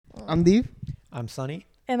I'm Deep. I'm Sunny.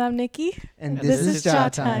 And I'm Nikki. And This is Jaw Jaw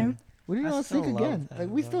Time. Time. We didn't I on still sync love again. that, Like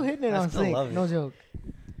we bro. still hitting it I on still sync. love No it. joke.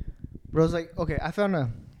 Bro's like, okay,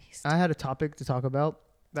 I had a topic to talk about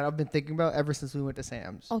that I've been thinking about ever since we went to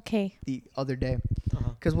Sam's Okay. the other day.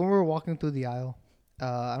 Uh-huh. Because when we were walking through the aisle,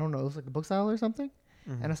 I don't know, it was like a book aisle or something.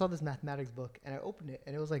 Mhm. And I saw this mathematics book and I opened it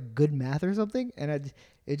and it was like good math or something. And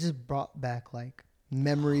it just brought back like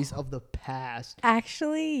memories of the past.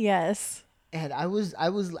 Actually, yes. And I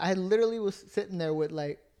literally was sitting there with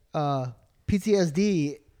like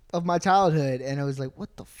PTSD of my childhood, and I was like,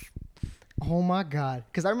 "What the? Oh my god!"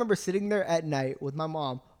 Because I remember sitting there at night with my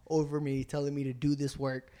mom over me, telling me to do this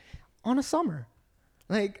work on a summer.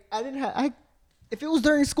 Like if it was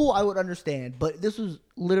during school, I would understand, but this was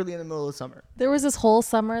literally in the middle of the summer. There was this whole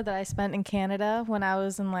summer that I spent in Canada when I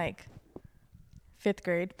was in like 5th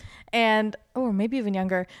grade or maybe even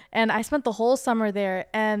younger. And I spent the whole summer there.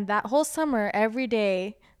 And that whole summer, every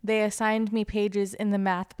day, they assigned me pages in the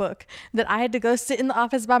math book that I had to go sit in the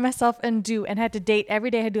office by myself and do, and had to date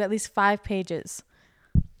every day. I had to do at least 5 pages.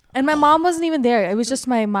 And my mom wasn't even there. It was just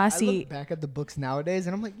my I Masi. look back at the books nowadays,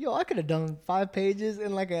 and I'm like, "Yo, I could have done 5 pages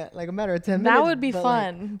in like a matter of 10 minutes." That would be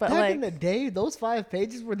fun. But back like, in the day, those 5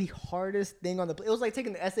 pages were the hardest thing on the. It was like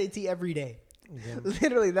taking the SAT every day. Yeah.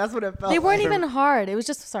 Literally, that's what it felt. they weren't like. even hard. It was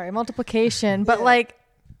just, multiplication. But Yeah. like,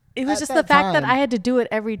 it was At just the that fact that time. I had to do it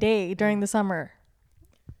every day during the summer.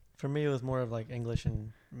 For me, it was more of like English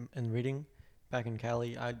and reading. Back in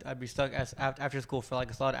Cali, I'd be stuck after school for like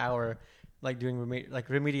a solid hour, like doing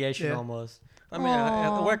remediation Yeah. almost. I mean,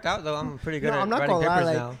 Aw. it worked out though. I'm pretty good No, at I'm not writing gonna lie. papers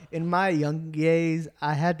Like now. in my young days,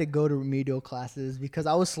 I had to go to remedial classes because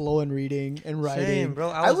I was slow in reading and writing. Same,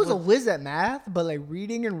 bro. I was a whiz at math, but like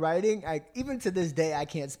reading and writing, even to this day, I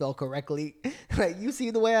can't spell correctly. Like you see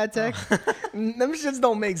the way I text, them shits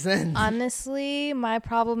don't make sense. Honestly, my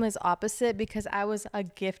problem is opposite because I was a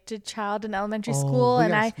gifted child in elementary Oh, school, we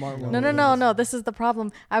and got a I smart one. no. This is the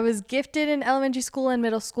problem. I was gifted in elementary school and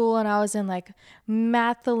middle school, and I was in like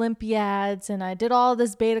math Olympiads, and I did all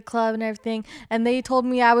this beta club and everything. And they told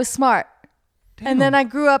me I was smart, and then I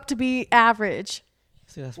grew up to be average.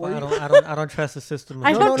 See, that's Were why you- I don't trust the system.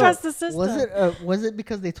 I don't trust the system. Was it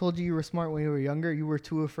because they told you were smart when you were younger? You were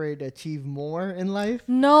too afraid to achieve more in life?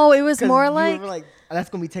 No, it was 'Cause more you like were like that's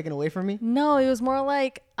gonna be taken away from me. no, it was more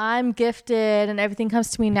like I'm gifted and everything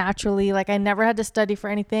comes to me naturally. Like I never had to study for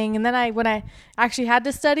anything. And then when I actually had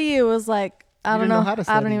to study, it was like I You don't didn't know know. how to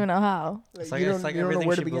I don't study. even know how. It's you like don't know everything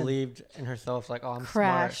where to she begin. believed in herself. Like, oh, I'm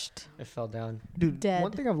Crashed. smart. It fell down. Dude, Dead.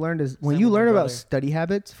 one thing I've learned is when Same you with my learn about brother. study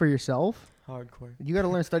habits for yourself, Hardcore. you got to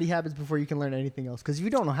learn study habits before you can learn anything else. Because if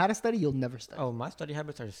you don't know how to study, you'll never study. Oh, my study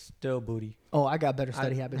habits are still booty. Oh, I got better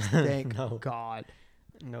study habits. Thank No. God.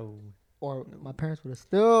 No. Or my parents would have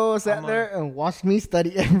still sat I'm there and watched me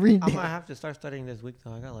study every I day. might have to start studying this week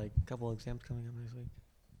though. I got like a couple exams coming up next week.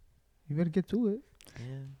 You better get to it. Yeah.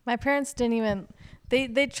 My parents didn't even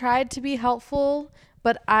they tried to be helpful,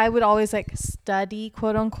 but I would always like study,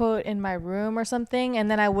 quote unquote, in my room or something, and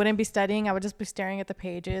then I wouldn't be studying. I would just be staring at the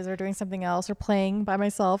pages or doing something else or playing by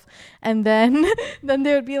myself. And then then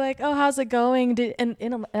they would be like, "Oh, how's it going?" In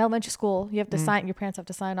elementary school, you have to sign. Your parents have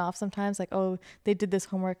to sign off sometimes. Like, "Oh, they did this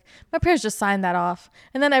homework." My parents just signed that off.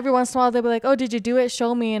 And then every once in a while, they'd be like, "Oh, did you do it?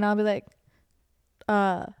 Show me." And I'll be like,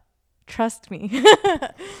 trust me."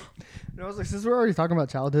 I was like, since we're already talking about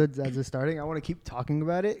childhoods as it's starting, I want to keep talking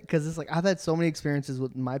about it because it's like I've had so many experiences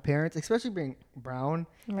with my parents, especially being brown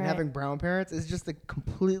and Right. having brown parents. It's just a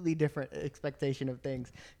completely different expectation of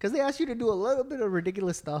things because they ask you to do a little bit of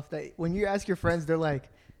ridiculous stuff that when you ask your friends, they're like,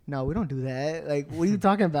 "No, we don't do that. Like, what are you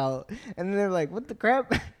talking about?" And then they're like, "What the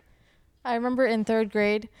crap?" I remember in 3rd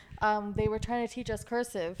grade, they were trying to teach us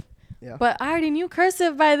cursive. Yeah. But I already knew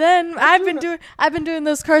cursive by then. I've been doing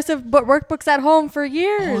those cursive workbooks at home for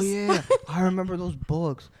years. Oh yeah, I remember those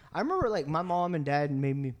books. I remember like my mom and dad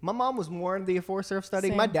made me. My mom was more in the force of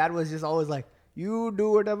studying. My Same. dad was just always like, "You do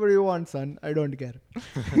whatever you want, son. I don't get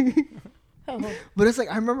it." Oh. But it's like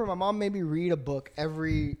I remember my mom made me read a book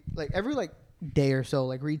every day or so,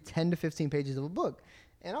 like read 10 to 15 pages of a book,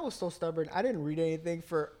 and I was so stubborn. I didn't read anything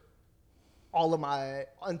for all of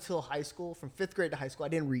until high school. From 5th grade to high school, I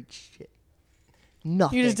didn't read shit.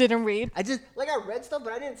 Nothing. You just didn't read? I read stuff,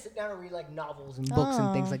 but I didn't sit down and read like novels and books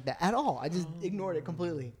and things Oh. like that at all. I just ignored it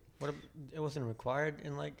completely. What? It wasn't required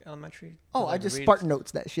in like elementary. Oh, to, I like, just read? Spartan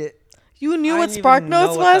notes that shit. You knew I what didn't even Spark know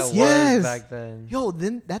Notes what that was? Yes. back then. Yo,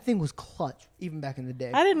 then that thing was clutch even back in the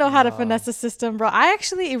day. I didn't know how to No. finesse the system, bro. I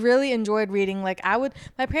actually really enjoyed reading. Like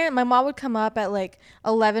my mom would come up at like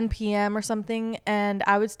 11 p.m. or something, and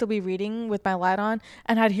I would still be reading with my light on,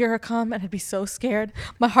 and I'd hear her come, and I'd be so scared.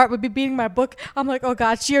 My heart would be beating my book. I'm like, oh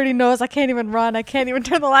God, she already knows I can't even run. I can't even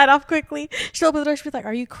turn the light off quickly. She'll open the door. She'll be like,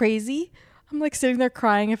 are you crazy? I'm like sitting there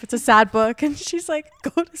crying if it's a sad book, and she's like,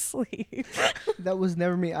 go to sleep. That was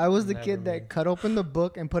never me. I was the Never kid me. that cut open the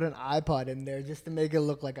book and put an iPod in there just to make it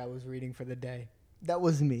look like I was reading for the day. That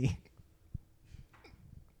was me.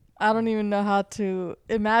 I don't even know how to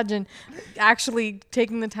imagine actually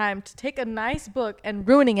taking the time to take a nice book and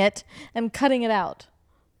ruining it and cutting it out.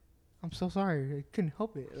 I'm so sorry. I couldn't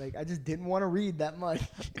help it. Like, I just didn't want to read that much.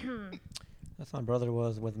 That's my brother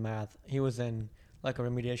was with math. He was in like a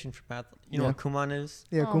remediation for math. You know Yeah. what Kumon is?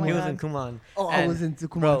 Yeah, Oh Kumon. my He was God. in Kumon. Oh, I And, was into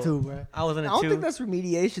Kumon bro, too, bro. I was in I it don't too. think that's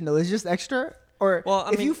remediation though. It's just extra. Or Well,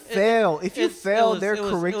 I if mean, you fail, their it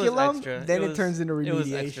was curriculum, extra. then it turns into remediation. It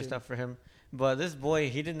was extra stuff for him. But this boy,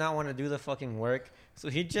 he did not want to do the fucking work, so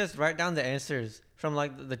he just write down the answers from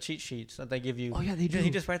like the cheat sheets that they give you. Oh yeah, they do. He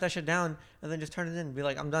just write that shit down and then just turn it in and be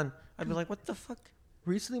like, I'm done. I'd be like, what the fuck?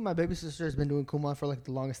 Recently, my baby sister has been doing Kumon for like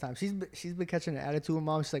the longest time. She's been catching an attitude with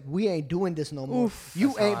mom. She's like, we ain't doing this no more. Oof. You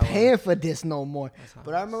That's how ain't I was. paying for this no more. That's how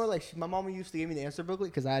But I I remember like my mom used to give me the answer booklet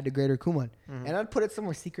because I had to grade her Kumon, and I'd put it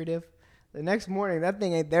somewhere secretive. The next morning, that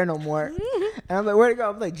thing ain't there no more, and I'm like, where'd it go?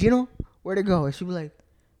 I'm like, Gino, where'd it go? And she'd be like,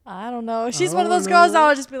 I don't know. She's I one of those don't girls that know.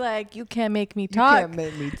 would just be like, you can't make me you talk. can't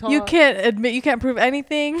make me talk. You can't admit, you can't prove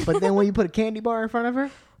anything. But then when you put a candy bar in front of her,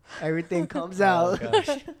 everything comes Oh, out. gosh.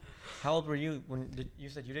 How old were you when you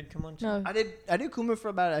said you did Kumon? too? No. I did Kumon for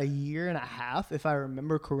about a year and a half, if I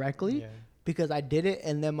remember correctly. Yeah. Because I did it,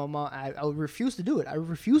 and then my mom, I refused to do it. I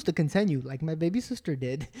refused to continue, like my baby sister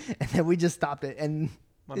did, and then we just stopped it. And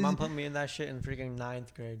My mom put me in that shit in freaking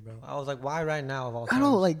 9th grade, bro. I was like, why right now of all I times?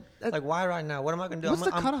 don't know, like, Like, why right now? What am I gonna do? what's the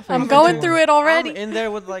cutoff? I'm age? going through it already. I'm in there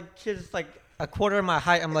with like kids like a quarter of my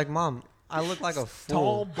height. I'm like, Mom, I look like a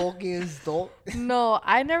Tall, fool. bulky as adult. No,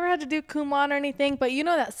 I never had to do Kumon or anything, but you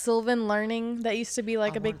know that Sylvan learning that used to be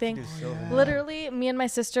like I a big wanted to thing? do Sylvan. Literally, me and my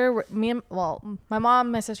sister, my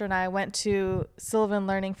mom, my sister, and I went to Sylvan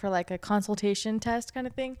Learning for like a consultation test kind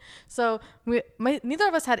of thing. So neither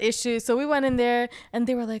of us had issues. So we went in there, and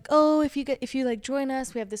they were like, "Oh, if you like join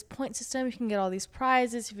us, we have this point system. You can get all these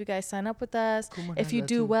prizes if you guys sign up with us. Kumon If has you that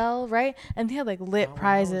do too. well, right?" And they had like lit Oh, when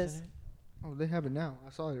I was in prizes. it. Oh, they have it now. I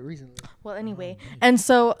saw it recently. Well, anyway, and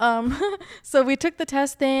so so we took the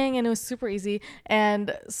test thing, and it was super easy,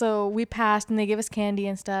 and so we passed, and they gave us candy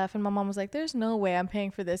and stuff, and my mom was like, "There's no way I'm paying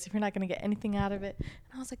for this if you're not gonna get anything out of it," and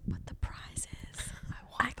I was like, "But the prizes,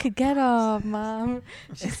 I could get them, Mom."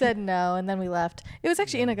 She said no, and then we left. It was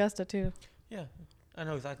actually in Augusta too, Yeah, I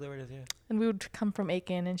know exactly where it is. Yeah. and we would come from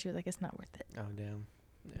Aiken, and she was like, "It's not worth it." Oh damn.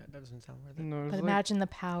 Yeah, that doesn't sound worth it. No, But imagine the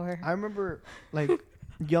power. I remember like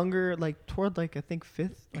younger, like toward like I think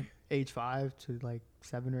fifth, like age 5 to like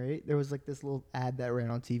 7 or 8. There was like this little ad that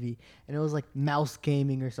ran on TV, and it was like mouse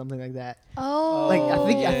gaming or something like that. Oh, Like,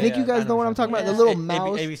 I think you guys know what I'm talking about. The little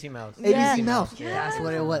mouse. ABC Mouse. Yeah. ABC Mouse. Yeah. That's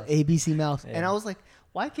what it was. ABC Mouse. And Yeah. I was like,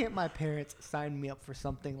 why can't my parents sign me up for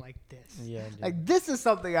something like this? Yeah. dude. Like, this is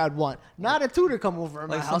something I'd want. Not a tutor come over at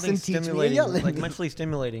my like house something and teach me and stimulating, yell at like me. mentally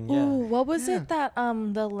stimulating. Yeah. Ooh, what was Yeah. it that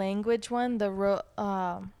the language one,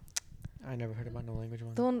 I never heard about no language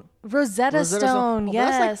one. the one, Rosetta, Rosetta Stone? Oh, but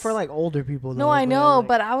Yes. That's like for like older people. No, though, I know, like-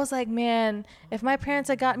 but I was like, man, if my parents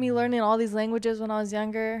had got me learning all these languages when I was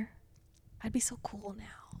younger, I'd be so cool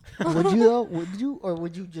now. would you though? Would you, or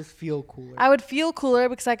would you just feel cooler? I would feel cooler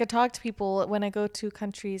because I could talk to people when I go to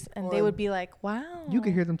countries, and they Well, would be like, "Wow." You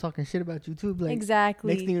could hear them talking shit about you too. Like,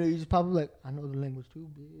 exactly. next thing you know, you just probably like, I know the language too,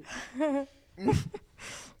 bitch.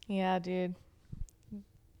 Yeah, dude.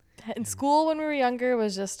 In school when we were younger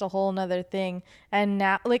was just a whole nother thing, and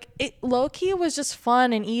now like it low key was just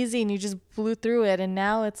fun and easy, and you just blew through it, and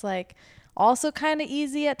now it's like also kind of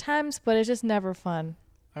easy at times, but it's just never fun.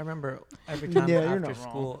 I remember every time Yeah, you're after not wrong.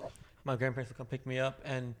 school, my grandparents would come pick me up,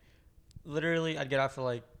 and literally I'd get out for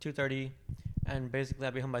like 2:30, and basically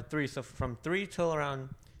I'd be home by 3. So from 3 till around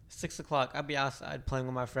 6 o'clock, I'd be outside playing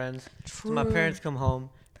with my friends. So my True. parents come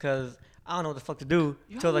home because I don't know what the fuck to do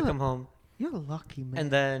till they Yeah. come home. You're lucky, man. And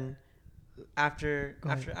then after Go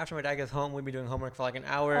ahead. my dad gets home, we'd be doing homework for like an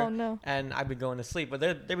hour. Oh no. And I'd be going to sleep. But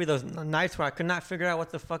there'd be those nights where I could not figure out what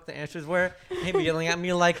the fuck the answers were. And he'd be yelling at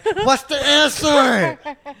me like, "What's the answer?"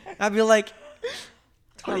 I'd be like, I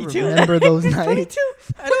 22. remember those nights. 22.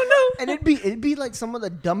 I don't know. And it'd be like some of the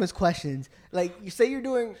dumbest questions. Like you say you're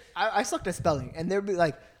doing, I sucked at spelling, and there'd be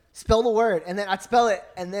like, spell the word, and then I'd spell it,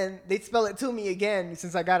 and then they'd spell it to me again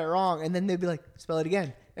since I got it wrong, and then they'd be like, spell it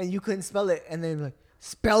again, and you couldn't spell it, and then like,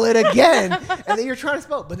 spell it again, and then you're trying to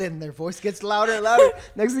spell it, but then their voice gets louder and louder.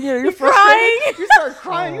 Next thing you know, you're crying. You start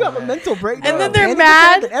crying. You have a mental breakdown. And then they're panic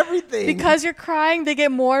mad attack and everything because you're crying. They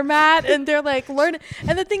get more mad, and they're like, learn.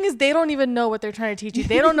 And the thing is, they don't even know what they're trying to teach you.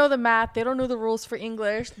 They don't know the math. They don't know the rules for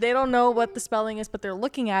English. They don't know what the spelling is, but they're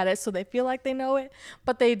looking at it, so they feel like they know it,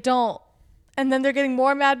 but they don't. And then they're getting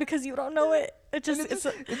more mad because you don't know it. It just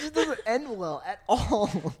doesn't end well at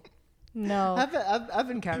all. No. I've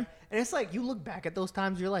encountered, and it's like you look back at those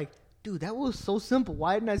times, you're like, dude, that was so simple.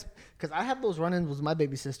 Why didn't I? Because I have those run-ins with my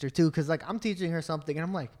baby sister too. Because like I'm teaching her something, and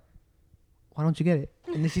I'm like, why don't you get it?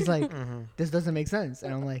 And then she's like, this doesn't make sense.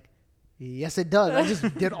 And I'm like, yes, it does. I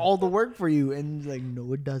just did all the work for you. And like,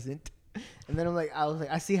 no, it doesn't. And then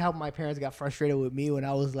I see how my parents got frustrated with me when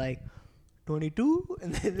I was like 22,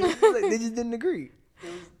 and then they just didn't agree.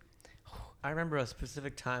 I remember a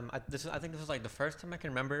specific time. I think this was like the first time I can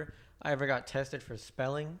remember I ever got tested for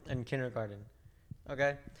spelling in kindergarten.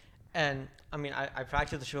 Okay, and I mean I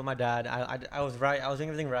practiced the shit with my dad. I was right. I was doing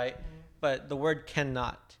everything right, but the word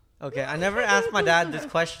cannot. Okay, I never asked my dad this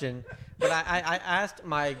question, but I asked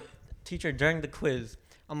my teacher during the quiz.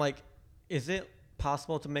 I'm like, is it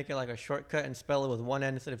possible to make it like a shortcut and spell it with one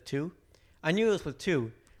N instead of two? I knew it was with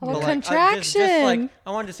two. Oh, but contraction. I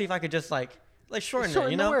wanted to see if I could just like shorten it,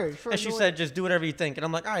 you know? And she said, just do whatever you think. And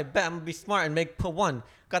I'm like, all right, bet I'm gonna be smart and put one.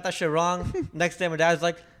 Got that shit wrong. Next day, my dad's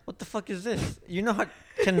like, what the fuck is this? You know how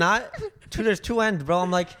cannot? There's two ends, bro. I'm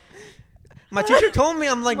like, my teacher told me.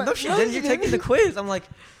 I'm like, no, she didn't. You're taking the quiz. I'm like,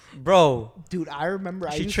 bro. Dude, I remember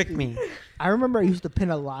she tricked me. I remember I used to pin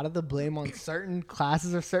a lot of the blame on certain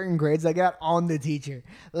classes or certain grades I got on the teacher.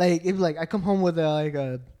 Like, it was like I come home with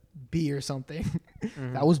a B or something.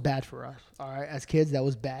 Mm-hmm. That was bad for us. All right, as kids, that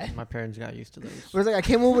was bad. My parents got used to those. It was like I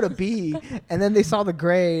came home with a B, and then they saw the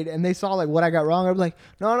grade, and they saw like what I got wrong. I was like,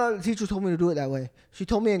 no, the teacher told me to do it that way. She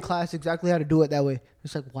told me in class exactly how to do it that way.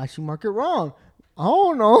 It's like, why'd she mark it wrong? I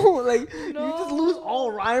don't know. Like, you just lose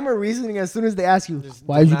all rhyme or reasoning as soon as they ask you,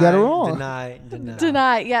 why'd you get it wrong?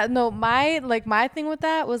 Deny. Yeah, no, my thing with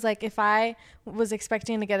that was like if I was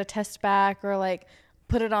expecting to get a test back or like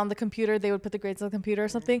put it on the computer, they would put the grades on the computer or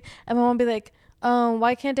something, and my mom would be like,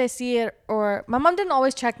 why can't I see it? Or my mom didn't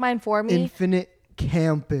always check mine for me. Infinite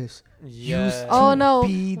Campus. Yes. Oh no,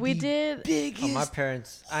 we did. Oh, my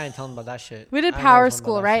parents, I ain't telling about that shit. We did Power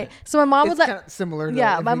School, right? Shit. So my mom would let similar.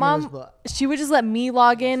 Yeah, my mom. She would just let me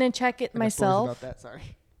log in and check it myself. About that,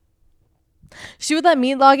 sorry. She would let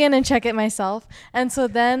me log in and check it myself, and so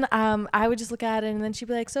then I would just look at it, and then she'd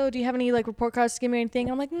be like, "So, do you have any like report cards to give me or anything?"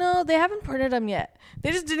 And I'm like, "No, they haven't printed them yet.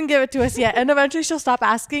 They just didn't give it to us yet." And eventually, she'll stop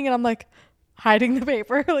asking, and I'm like, hiding the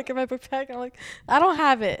paper like in my book bag. And I'm like, I don't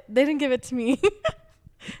have it. They didn't give it to me.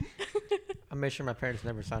 I made sure my parents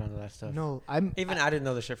never signed on to that stuff. No, I didn't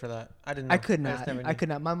know the shit for that. I didn't know. I could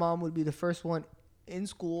not. My mom would be the first one in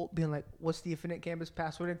school being like, what's the Infinite Campus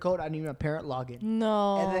password and code? I need a parent login.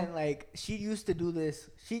 No. And then like she used to do this.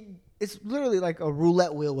 It's literally like a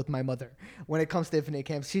roulette wheel with my mother when it comes to Infinite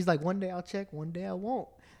Campus. She's like, one day I'll check, one day I won't.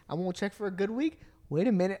 I won't check for a good week. Wait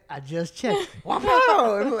a minute, I just checked.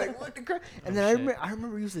 Wow. And I'm like, what the crap? And then I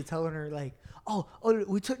remember used to telling her like, oh,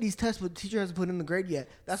 we took these tests, but the teacher hasn't put in the grade yet.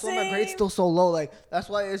 That's why my grade's still so low. Like, that's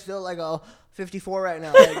why it's still like a 54 right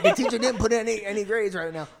now. Like, the teacher didn't put in any grades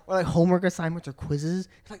right now. Or like homework assignments or quizzes.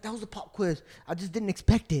 It's like, that was a pop quiz. I just didn't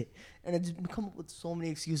expect it. And I just come up with so many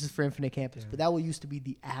excuses for Infinite Campus. Yeah. But that used to be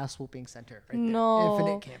the ass whooping center right no.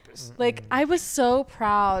 there. Infinite Campus. Like, I was so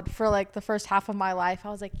proud for like the first half of my life. I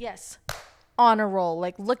was like, yes, honor roll.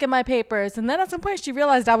 Like, look at my papers. And then at some point she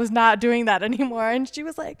realized I was not doing that anymore. And she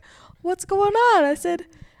was like, what's going on? I said,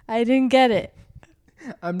 I didn't get it.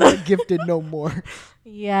 I'm not gifted no more.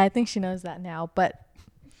 Yeah, I think she knows that now. But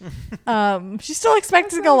she's still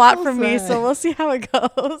expecting a lot from me. So we'll see how it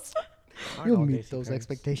goes. You'll meet those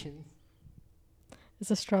expectations. It's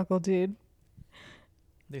a struggle, dude.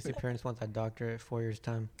 They say parents want that doctorate 4 years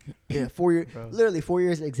time. Yeah, 4 years. Literally 4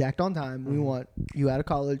 years exact on time. We want you out of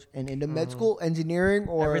college and into med school, engineering,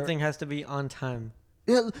 or everything has to be on time.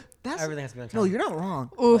 Yeah, everything has to be on time. No, you're not wrong.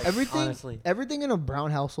 Oof. Everything in a brown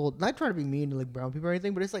household. Not trying to be mean to like brown people or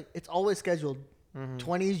anything, but it's like it's always scheduled.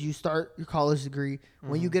 20s, you start your college degree.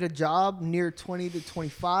 When you get a job near 20 to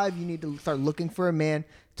 25, you need to start looking for a man.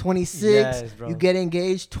 26, you get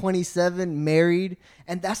engaged. 27, married,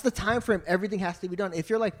 and that's the time frame. Everything has to be done. If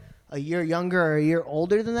you're like a year younger or a year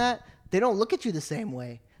older than that, they don't look at you the same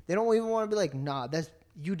way. They don't even want to be like, nah,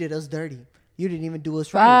 you did us dirty. You didn't even do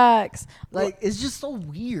us right. Facts. Like, it's just so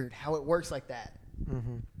weird how it works like that.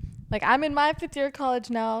 Like, I'm in my 5th year of college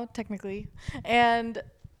now, technically, and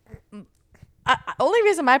only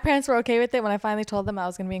reason my parents were okay with it when I finally told them I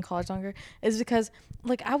was gonna be in college longer is because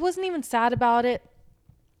like I wasn't even sad about it,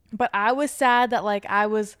 but I was sad that like I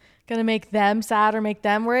was gonna make them sad or make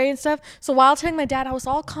them worry and stuff. So while telling my dad, I was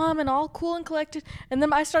all calm and all cool and collected, and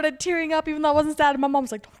then I started tearing up even though I wasn't sad. And my mom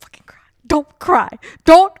was like, "Don't fucking cry,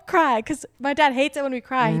 don't cry," because my dad hates it when we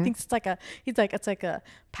cry. He thinks it's like a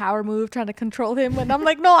power move trying to control him. And I'm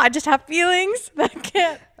like, no, I just have feelings that I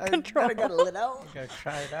can't control. I gotta let out. You gotta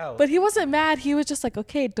try it out. But he wasn't mad. He was just like,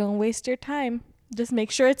 okay, don't waste your time. Just make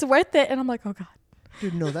sure it's worth it. And I'm like, oh God.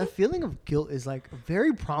 Dude, no, that feeling of guilt is like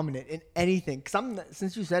very prominent in anything. Cause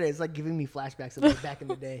since you said it, it's like giving me flashbacks of like back in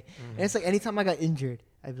the day. And it's like anytime I got injured,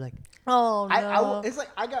 I'd be like, oh no. it's like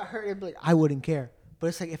I got hurt. It'd be like I wouldn't care. But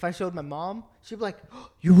it's like if I showed my mom, she'd be like, oh,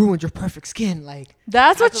 "You ruined your perfect skin." Like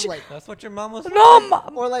That's what type of, like, That's what your mom was. no,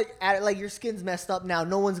 mom. or like like your skin's messed up now.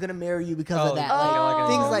 No one's gonna marry you because of that. Oh, Like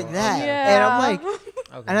things oh, like that. yeah. And I'm like,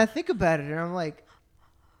 Okay. and I think about it, and I'm like,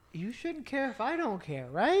 you shouldn't care if I don't care,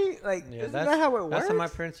 right? Like, Yeah, isn't that how it works? That's how my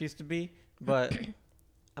parents used to be. But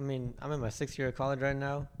I mean, I'm in my 6th year of college right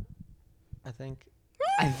now. I think.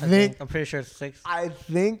 I'm pretty sure it's 6. I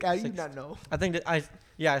think I do Six. not know. I think that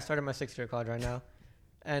I started my 6th year of college right now,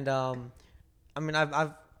 and I mean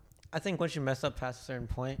I think once you mess up past a certain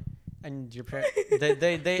point, and your parents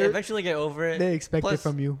they eventually get over it. They expect it Plus,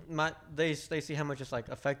 from you. They see how much it's like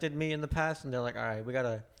affected me in the past, and they're like, all right, we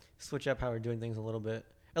gotta switch up how we're doing things a little bit.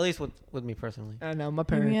 At least with me personally. I know my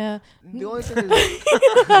parents. Yeah. The only thing is,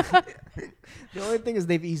 the only thing is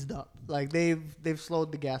they've eased up. Like they've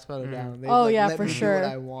slowed the gas pedal down. They've, Oh, like, yeah, let for me sure. Do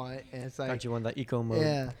what I want, and it's like Got you on that eco mode.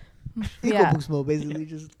 yeah, Yeah. eco boost mode, basically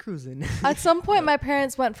just cruising. At some point, my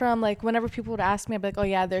parents went from like whenever people would ask me, I'd be like, "Oh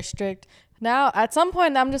yeah, they're strict." Now, at some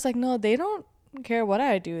point, I'm just like, "No, they don't care what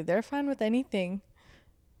I do. They're fine with anything."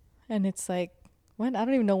 And it's like, when I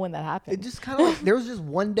don't even know when that happened. It just kind of like there was just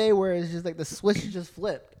one day where it's just like the switch just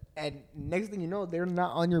flipped, and next thing you know, they're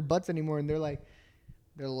not on your butts anymore, and they're like.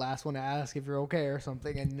 They're the last one to ask if you're okay or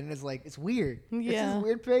something, and then it's like it's weird. It's Yeah. this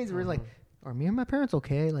weird phase where it's like, are me and my parents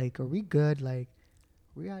okay? Like, are we good? Like,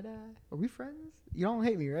 are we friends? You don't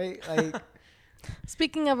hate me, right? Like,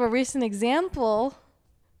 Speaking of a recent example,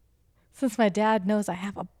 since my dad knows I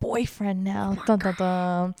have a boyfriend now. Dun, dun,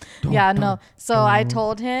 dun. Yeah, no. So I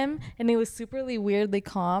told him, and he was superly weirdly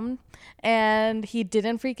calm, and he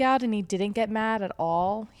didn't freak out, and he didn't get mad at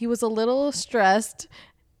all. He was a little stressed,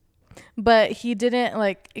 but he didn't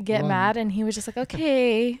like get mad, and he was just like,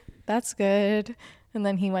 okay, that's good. And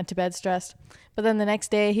then he went to bed stressed. But then the next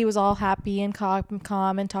day he was all happy and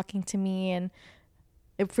calm and talking to me, and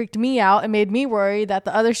it freaked me out and made me worry that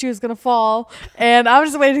the other shoe was going to fall, and I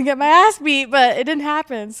was just waiting to get my ass beat, but it didn't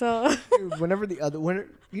happen. So dude,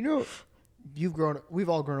 we've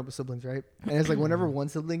all grown up with siblings, right? And it's like whenever one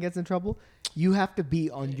sibling gets in trouble, you have to be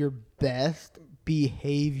on your best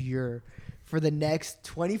behavior for the next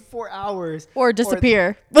 24 hours or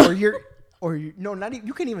disappear.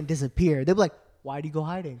 You can't even disappear. They'll be like, why do you go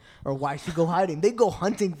hiding? Or why should you go hiding? They go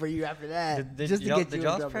hunting for you after that. Just to get you Did in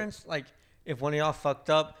y'all's trouble. parents, like, if one of y'all fucked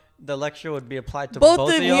up, the lecture would be applied to Both both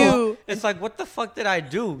of of y'all? you. It's like, what the fuck did I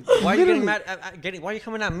do? Why are you getting mad? Why are you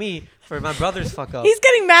coming at me for my brother's fuck up? He's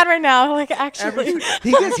getting mad right now, like actually.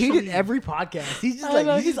 He gets heated every podcast. He's just I like,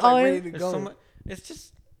 know, he's he's just like always- ready to There's go. so much, it's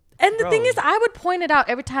just. And the Bro. thing is, I would point it out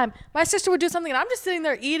every time. My sister would do something, and I'm just sitting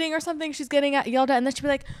there eating or something. She's getting yelled at, and then she'd be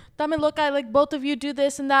like, "Dame, look, I like both of you do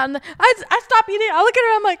this and that." And I stop eating. I look at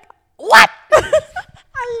her. I'm like, "What?"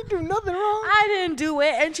 I didn't do nothing wrong. I didn't do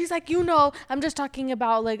it. And she's like, I'm just talking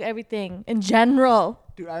about like everything in general.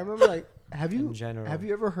 Dude, I remember like, have you In general.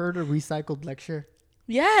 ever heard a recycled lecture?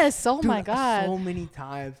 Yes. Oh Dude, my God. so many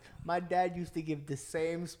times. My dad used to give the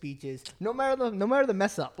same speeches, no matter the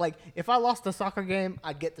mess up. Like if I lost the soccer game,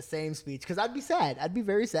 I'd get the same speech because I'd be sad. I'd be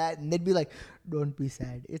very sad, and they'd be like, "Don't be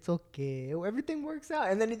sad. It's okay. Everything works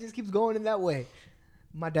out." And then it just keeps going in that way.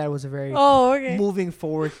 My dad was a very Oh, okay. moving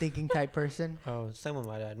forward thinking type person. Oh, same with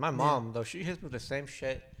my dad. My mom, though, she hits me with the same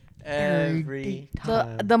shit every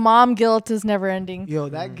time. The mom guilt is never ending. Yo,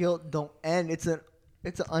 that guilt don't end. It's an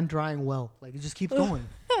undrying well. Like it just keeps going.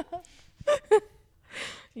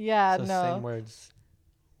 Yeah, So no. same words.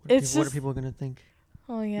 It's What are just- people gonna think?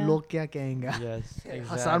 Oh yeah. Lo que kenga. Yes,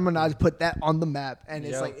 Hassan Minaj put that on the map, and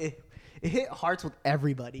it's Yep. like it hit hearts with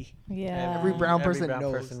everybody. Yeah. Every brown person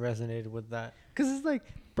knows. person resonated with that. Cause it's like,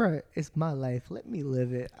 bro, it's my life. Let me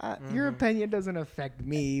live it. Your opinion doesn't affect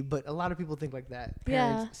me, but a lot of people think like that.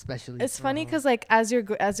 Parents, Yeah. especially. It's funny because like as you're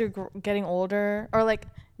getting older, or like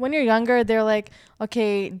when you're younger, they're like,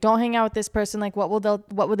 okay, don't hang out with this person. Like, what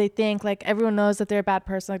would they think? Like, everyone knows that they're a bad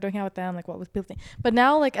person. Like, don't hang out with them. Like, what would people think? But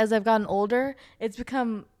now, like as I've gotten older, it's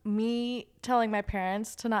become me telling my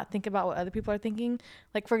parents to not think about what other people are thinking.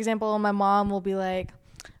 Like, for example, my mom will be like,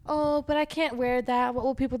 oh, but I can't wear that. What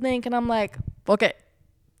will people think? And I'm like, okay,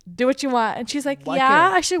 do what you want. And she's like, Why yeah,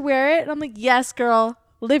 can't- I should wear it. And I'm like, yes, girl,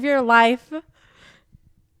 live your life.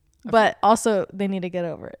 But also, they need to get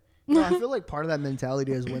over it. No, I feel like part of that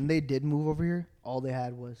mentality is when they did move over here, all they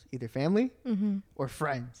had was either family or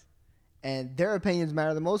friends. And their opinions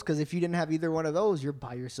matter the most because if you didn't have either one of those, you're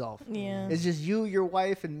by yourself. Yeah. It's just you, your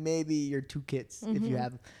wife, and maybe your 2 kids if you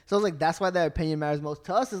have them. So it's like that's why that opinion matters most.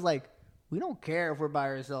 To us, is like we don't care if we're by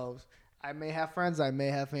ourselves. I may have friends, I may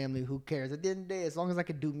have family. Who cares? At the end of the day, as long as I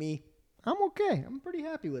can do me, I'm okay. I'm pretty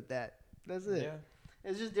happy with that. That's it. Yeah.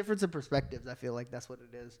 It's just difference in perspectives. I feel like that's what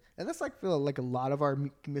it is, and that's like feel like a lot of our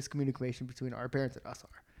miscommunication between our parents and us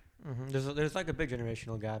are. There's like a big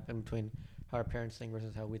generational gap in between how our parents think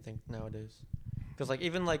versus how we think nowadays. Because like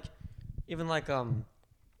even like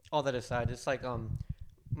all that aside, it's like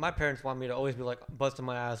my parents want me to always be like busting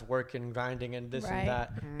my ass, working, grinding, and this Right. and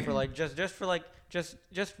that for like just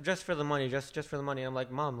for the money, just for the money. I'm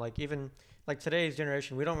like, Mom, like even like today's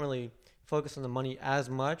generation, we don't really focus on the money as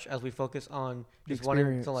much as we focus on just wanting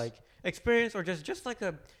Experience. to like experience or just like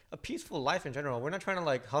a peaceful life in general. We're not trying to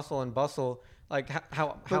like hustle and bustle like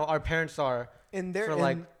how our parents are. In their For,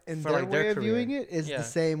 like, in for, their like, way their of career. viewing it is Yeah. the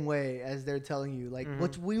same way as they're telling you. Like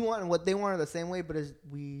what we want and what they want are the same way, but is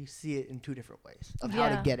we see it in 2 different ways of how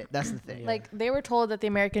to Yeah. get it. That's the thing. Yeah. Like, they were told that the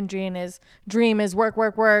American dream is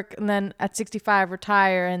work, and then at 65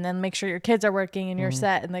 retire, and then make sure your kids are working and you're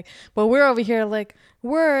set. And like, but we're over here like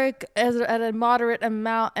work at a moderate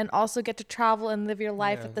amount and also get to travel and live your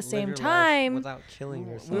life Yeah, at the live same your life time. without killing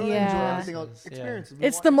we yourself. don't enjoy Yeah. everything else. Experiences. We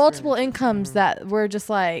It's want the multiple experiences. incomes that we're just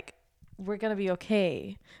like, we're gonna be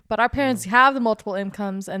okay. But our parents have the multiple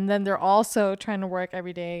incomes, and then they're also trying to work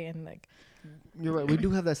every day and like, You're right. We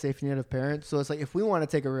do have that safety net of parents, so it's like if we want to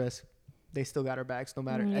take a risk, they still got our backs no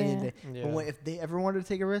matter Yeah. anything. Yeah. But if they ever wanted to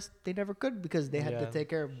take a risk, they never could because they had to Yeah. take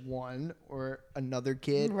care of one or another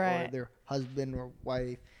kid or Right. their husband or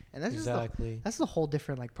wife, and that's Exactly. that's a whole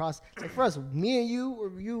different like process. Like for us, me and you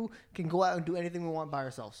or you can go out and do anything we want by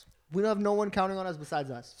ourselves. We don't have no one counting on us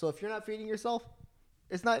besides us. So if you're not feeding yourself,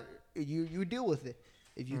 it's not you deal with it.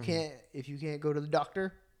 If you can't go to the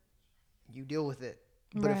doctor, you deal with it.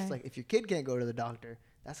 But Right. if your kid can't go to the doctor,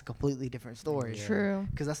 that's a completely different story. Yeah. true.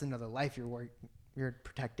 Because that's another life you're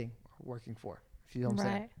protecting or working for. If you know what I'm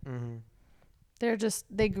saying. Right. Mm-hmm.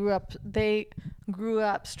 They grew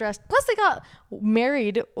up stressed. Plus they got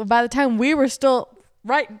married by the time we were still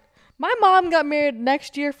right. My mom got married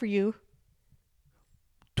next year for you.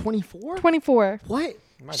 24? 24. What?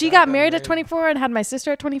 She got married at 24 and had my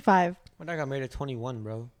sister at 25. My dad got married at 21,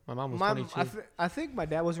 bro. My mom was My, 22. I think my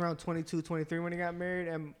dad was around 22, 23 when he got married.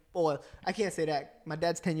 And, I can't say that. My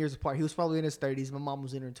dad's 10 years apart. He was probably in his 30s. My mom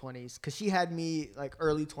was in her 20s. Because she had me, like,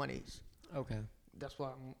 early 20s. Okay. That's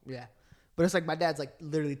why, yeah. But it's like my dad's, like,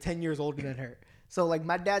 literally 10 years older than her. So, like,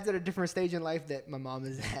 my dad's at a different stage in life that my mom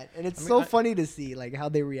is at. And it's so funny to see, like, how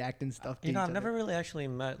they react and stuff to You know, each I've other. never really actually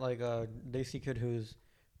met like a Daisy kid whose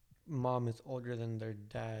mom is older than their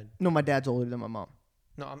dad. No, my dad's older than my mom.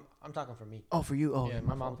 No, I'm talking for me. Oh, for you? Oh, Yeah,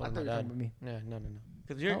 my mom's I older thought than you were my talking dad. about me. Yeah, no.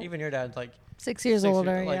 Because Oh. even your dad's like 6 years 6 years,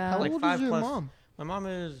 older, like, yeah. How like old 5 is your plus. mom? My mom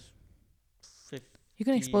is 50. You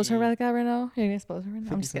can expose her like that right now? You're gonna expose her right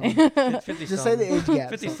now? I'm just 50 kidding. 50 Just some. say the age gap.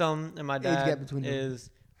 50 so- some, and my age gap dad between them. is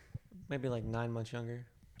maybe like 9 months younger.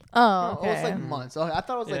 Oh, Oh, it's okay. like months. Oh, I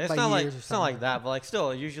thought it was Yeah, like it's by not like years or it's something. not like that, but like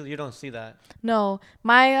still, usually you don't see that. No,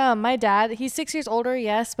 my dad, he's 6 years older,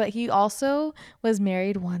 yes, but he also was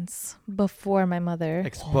married once before my mother.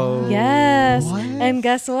 Exposed. Yes. What? And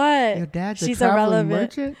guess what? Your dad's She's a traveling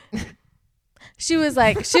irrelevant. merchant? She was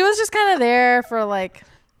just kind of there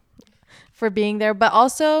for being there, but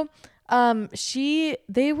also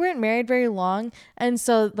they weren't married very long, and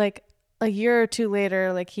so like a year or two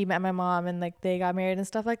later, like he met my mom and like they got married and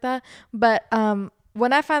stuff like that. But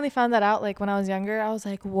when I finally found that out, like when I was younger, I was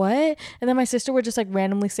like, what? And then my sister would just like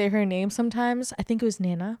randomly say her name sometimes. I think it was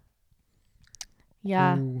Nana.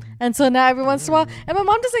 Yeah. Ooh. And so now every once in a while, and my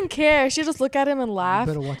mom doesn't care. She'll just look at him and laugh.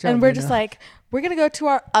 better watch out, And we're just Nana. like, we're going to go to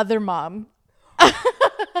our other mom.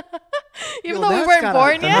 Even Yo, though we that's weren't gotta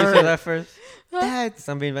born Did yet. you say that first? That's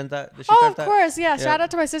Somebody invent that? Did she Oh, start of that? course. Yeah. Yeah. Shout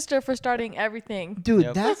out to my sister for starting everything. dude,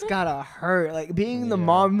 Yep. that's gotta hurt. Like being the Yeah.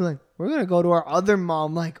 mom, like we're gonna go to our other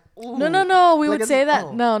mom. Like, ooh. No. We Like, would as say a- that.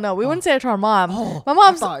 oh. No. We wouldn't say it to our mom. Oh, My I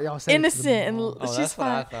mom's thought y'all said it to the innocent and mom. Oh, she's that's what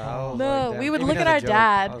I fine. thought. I was No, like, we damn. would Even look as at a our joke,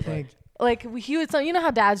 dad. I was like, He would you know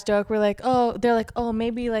how dads joke, we're like, oh, they're like, oh,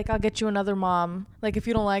 maybe like I'll get you another mom, like if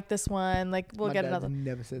you don't like this one, like we'll My get dad another.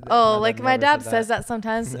 never said that. Oh, My like dad my never dad said says that. that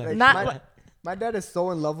sometimes. Like, Not my- like, My dad is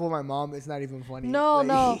so in love with my mom. It's not even funny. No, Like,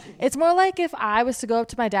 no. It's more like if I was to go up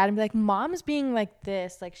to my dad and be like, Mom's being like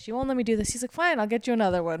this. Like, she won't let me do this. He's like, fine, I'll get you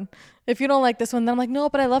another one. If you don't like this one, then I'm like, no,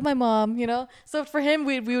 but I love my mom, you know? So for him,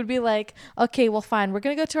 we would be like, okay, well, fine. We're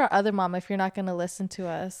going to go to our other mom if you're not going to listen to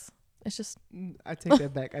us. It's just. I take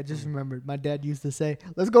that back. I just remembered. My dad used to say,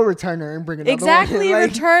 let's go return her and bring another Exactly. one.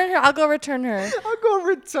 Like, Return her. I'll go return her. I'll go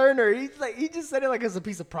return her. He just said it like it's a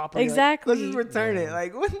piece of property. Like, Exactly. let's just return it.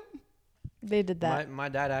 Like, what? They did that. My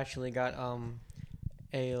dad actually got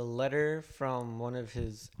a letter from one of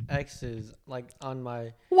his exes, like on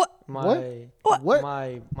my What? my What?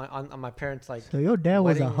 my on my parents' like So your dad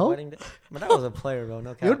was a hoe? wedding day. My dad was a player, bro.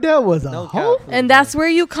 No cap. Your dad was a No hoe? cap. And that's where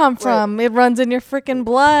you come from. It runs in your freaking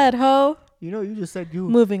blood, ho. You know, you just said you.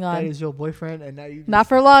 Moving That on. is your boyfriend, and now you. Not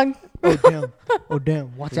for long. Oh damn! Oh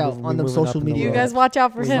damn! Watch We out move- on we them moving up social in the media. You world. guys watch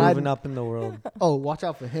out for We're him. moving up in the world. Oh, watch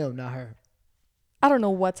out for him, not her. I don't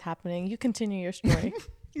know what's happening. You continue your story.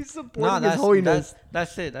 He's No, supporting his holiness.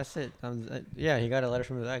 that's it. Yeah, he got a letter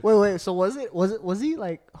from his ex. Wait. So was he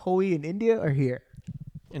like hoey in India or here?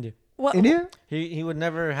 India. What? India? He would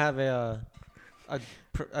never have a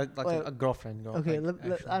Wait. girlfriend. Okay,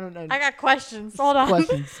 actually. I don't know. I got questions. Hold on.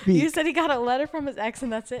 Questions. Speak. You said he got a letter from his ex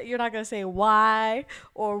and that's it? You're not going to say why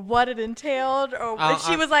or what it entailed or if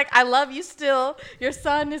she was like, I love you still. Your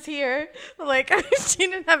son is here. Like, she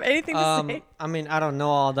didn't have anything to say. I mean, I don't know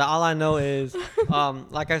all that. All I know is,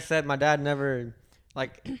 like I said, my dad never,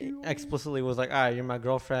 like, explicitly was like, all right, you're my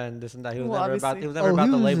girlfriend, this and that. He was Well, never about. obviously. He was never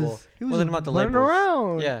about the label. He was Wasn't just about the running labels.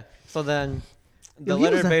 around. Yeah. So then, the Yo, he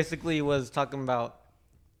letter was a- basically was talking about.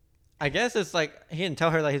 I guess it's like he didn't tell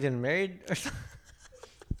her that he's getting married or something.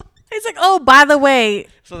 He's like, oh, by the way.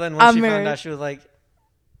 So then when I'm she married. found out, she was like,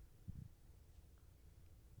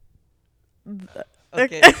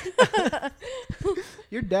 okay.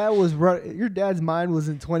 Your dad's mind was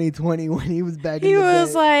in 2020 when he was back. He in the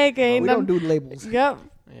was day. like, we ain't don't no- do labels. Yep.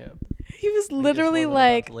 Yeah. He was literally wasn't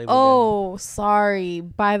about like, the label oh, sorry.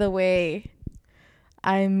 By the way,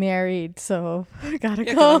 I'm married, so I gotta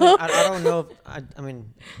Yeah, 'cause go. I don't know.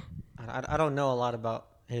 I don't know a lot about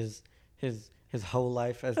his whole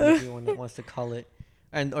life, as everyone wants to call it,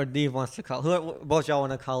 or Dave wants to call. Both y'all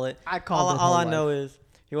want to call it. I call it all whole I know life. is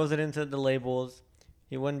he wasn't into the labels.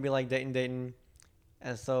 He wouldn't be like dating,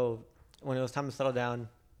 and so when it was time to settle down,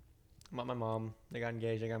 I met my mom. They got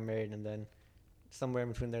engaged. They got married, and then somewhere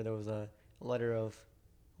in between there was a letter of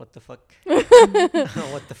what the fuck,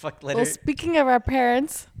 what the fuck letter. Well, speaking of our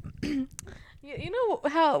parents, you know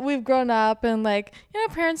how we've grown up and like, you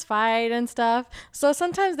know, parents fight and stuff. So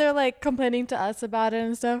sometimes they're like complaining to us about it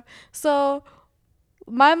and stuff. So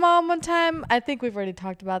my mom one time, I think we've already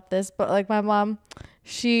talked about this, but like my mom,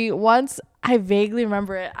 I vaguely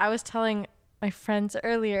remember it. I was telling my friends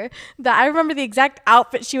earlier that I remember the exact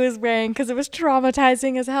outfit she was wearing because it was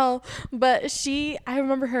traumatizing as hell. But I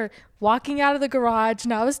remember her walking out of the garage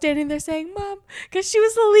and I was standing there saying, Mom, because she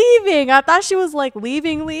was leaving. I thought she was like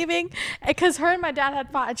leaving, because her and my dad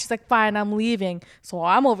had fought and she's like, fine, I'm leaving. So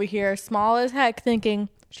I'm over here small as heck thinking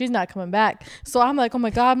she's not coming back. So I'm like, oh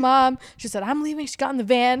my God, Mom. She said, I'm leaving. She got in the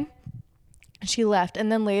van. She left.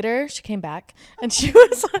 And then later she came back and she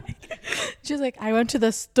was like, I went to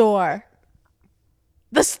the store.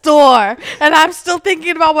 And I'm still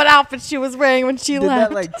thinking about what outfit she was wearing when she Did left.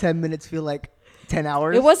 that like 10 minutes feel like 10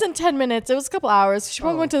 hours? It wasn't 10 minutes. It was a couple hours. She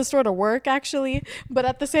probably went to the store to work, actually. But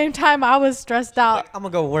at the same time, I was stressed out. Like, I'm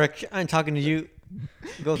gonna go work. I ain't talking to you.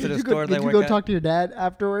 Go to the store. Did you go talk to your dad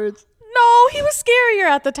afterwards? No, he was scarier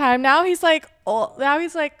at the time. Now he's like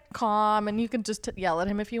calm, and you can just yell at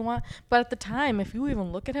him if you want. But at the time, if you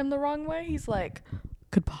even look at him the wrong way, he's like,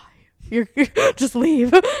 goodbye. You're just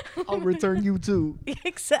leave. I'll return you too.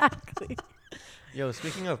 Exactly. Yo,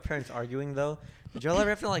 speaking of parents arguing though, did y'all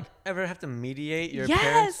ever have to mediate your Yes.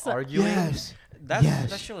 parents arguing? Yes. That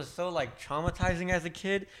Yes. shit was so like traumatizing as a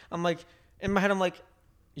kid. I'm like, in my head, I'm like,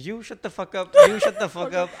 you shut the fuck up. You shut the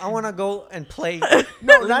fuck up. I want to go and play.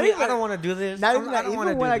 No, Leave not me. even. I don't want to do this. Not I even that. don't wanna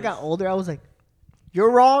Even when do I got this. older, I was like,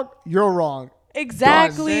 "You're wrong. You're wrong."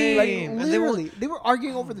 Exactly. Like Same. And they literally, they were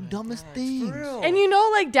arguing over the dumbest For things. real. And you know,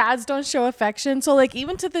 like dads don't show affection. So like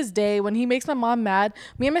even to this day, when he makes my mom mad,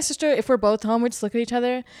 me and my sister, if we're both home, we just look at each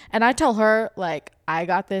other and I tell her like, I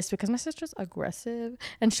got this because my sister's aggressive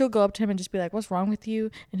and she'll go up to him and just be like, what's wrong with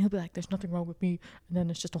you? And he'll be like, there's nothing wrong with me. And then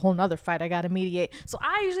it's just a whole nother fight I got to mediate. So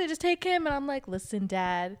I usually just take him and I'm like, listen,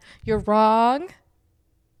 Dad, you're wrong.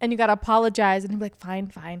 And you got to apologize. And he'll be like, fine.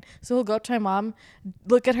 So he'll go up to my mom,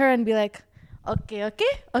 look at her and be like, okay,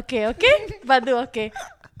 Badu, okay.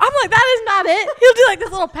 I'm like, that is not it. He'll do like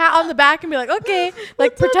this little pat on the back and be like, okay,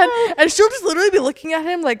 like pretend. And she'll just literally be looking at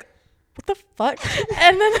him like, what the fuck?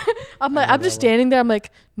 And then I'm like, know I'm just that one. standing there. I'm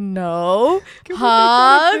like, no, Can we make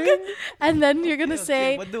that a hug. thing? And then you're gonna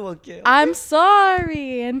say, okay. I'm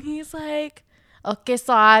sorry. And he's like, okay,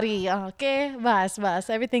 sorry. Okay, bas.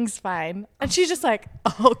 Everything's fine. And she's just like,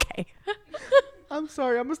 okay. I'm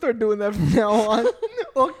sorry. I'm gonna start doing that from now on.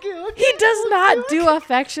 Okay. He does not do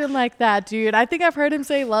affection like that, dude. I think I've heard him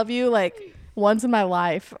say love you like once in my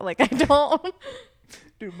life. Like, I don't.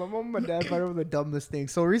 Dude, my mom and my dad fight over the dumbest thing.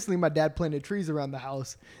 So recently, my dad planted trees around the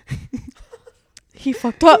house. He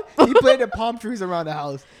fucked up. He planted palm trees around the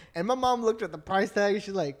house, and my mom looked at the price tag and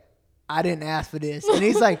she's like, "I didn't ask for this," and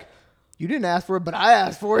he's like, "You didn't ask for it, but I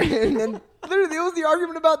asked for it." And then literally, it was the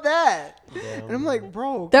argument about that. And I'm like,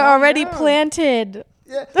 "Bro, They're calm already down." planted.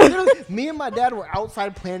 Yeah, literally, me and my dad were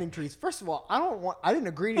outside planting trees. First of all, I didn't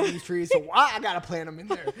agree to these trees, so why I gotta plant them in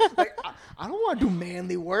there? Like, I don't want to do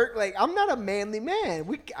manly work. Like, I'm not a manly man.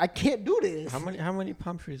 I can't do this. How many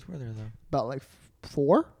palm trees were there though? About like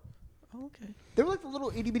 4. Oh, okay. They were like the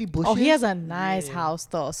little itty bitty bushes. Oh, he has a nice house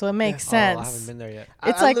though, so it makes Oh, I haven't sense. been there yet.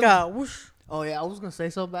 It's I like live- a whoosh. Oh yeah, I was gonna say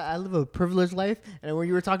so, but I live a privileged life. And when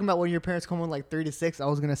you were talking about when your parents come home like 3 to 6, I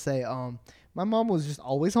was gonna say, my mom was just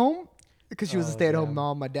always home because she was a Oh, stay-at-home yeah.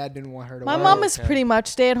 mom. My dad didn't want her to. My work. mom is okay. pretty much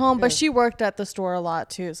stay at home, but Yeah. she worked at the store a lot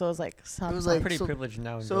too, so it was like sometimes. like- I'm pretty so- privileged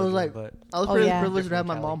now in so it was Georgia, like- but I was Oh, pretty yeah. privileged to have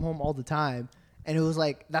my Different mom Cali. home all the time. And it was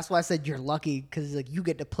like, that's why I said you're lucky because like you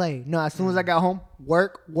get to play. No, as soon as I got home,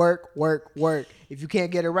 work. If you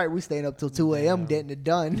can't get it right, we staying up till 2 a.m. Yeah. getting it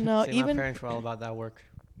done. no, see, my even parents were all about that work.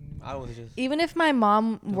 I was just even if my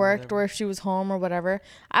mom worked whatever. or if she was home or whatever,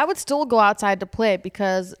 I would still go outside to play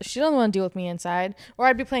because she doesn't want to deal with me inside. Or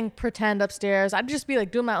I'd be playing pretend upstairs. I'd just be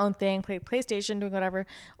like doing my own thing, play PlayStation, doing whatever,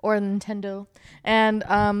 or Nintendo. And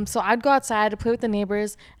so I'd go outside to play with the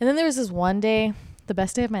neighbors. And then there was this one day, the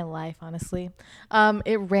best day of my life, honestly.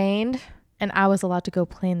 It rained. And I was allowed to go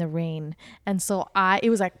play in the rain. And so it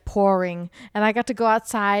was like pouring. And I got to go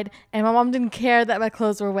outside. And my mom didn't care that my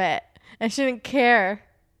clothes were wet. And she didn't care.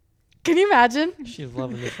 Can you imagine? she's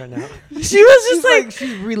loving this right now. She was just like,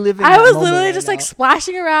 she's reliving. I that was moment literally right just now. like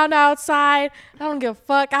splashing around outside. I don't give a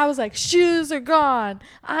fuck. I was like, shoes are gone.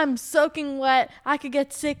 I'm soaking wet. I could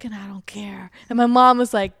get sick and I don't care. And my mom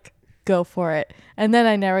was like, go for it. And then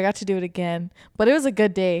I never got to do it again. But it was a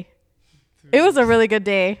good day. It was a really good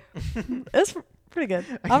day. It was pretty good.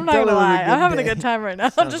 I'm not tell gonna it was a lie. good I'm having a day. good time right now.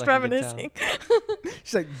 I'm Sounds just like a good time. reminiscing.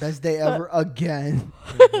 She's like, best day ever again.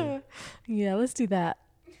 Yeah, let's do that.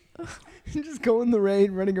 Just go in the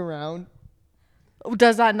rain, running around.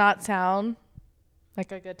 Does that not sound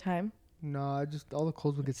like a good time? No, just all the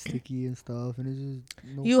clothes would get sticky and stuff, and it's just.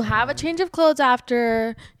 No You have a fun. change of clothes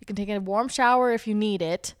after. You can take a warm shower if you need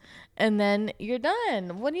it. And then you're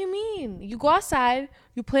done. What do you mean? You go outside.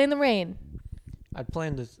 You play in the rain. I'd play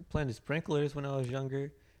in the sprinklers when I was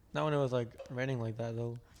younger. Not when it was like raining like that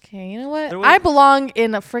though. Okay, you know what? There was- I belong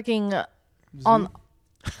in a freaking on.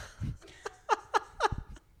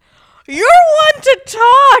 You're one to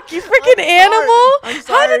talk, you freaking sorry. animal. I'm How did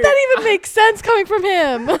sorry. that even make sense coming from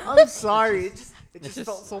him? I'm sorry. It just It's just-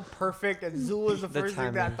 felt so perfect, and zoo was the The first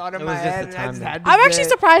thing that I timing. thought in It my was just head. the And I just timing. had to I'm say actually it.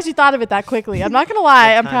 surprised you thought of it that quickly. I'm not gonna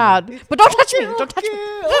lie, I'm timing. proud. But don't touch me. Don't touch me.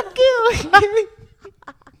 Okay.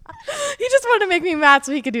 He just wanted to make me mad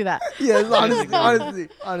so he could do that. Yes,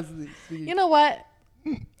 honestly. Speaking. You know what?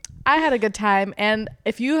 I had a good time, and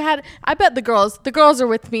if you had, I bet the girls are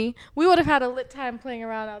with me. We would have had a lit time playing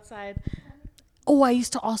around outside. Oh, I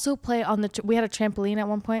used to also play on we had a trampoline at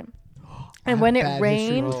one point, and when it bad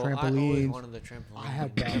history rained, with I always trampolines. wanted the trampoline. I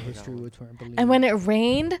have bad history with trampolines. and when it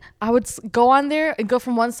rained, I would go on there and go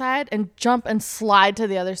from one side and jump and slide to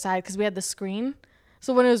the other side because we had the screen.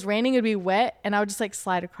 So when it was raining, it'd be wet, and I would just like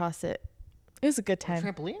slide across it. It was a good time.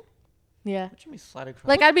 trampoline? Yeah. What you mean slide across?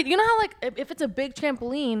 Like I'd be, you know how like if it's a big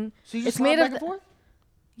trampoline, So you just it's slide made back of and forth?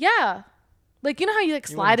 yeah, like you know how you like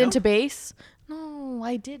You slide wouldn't into jump? base. No,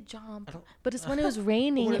 I did jump, don't- but it's when it was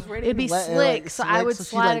raining. When it's raining, It'd be let- slick, like, so I would so she,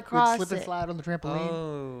 slide like, would across slip and it. slide on the trampoline.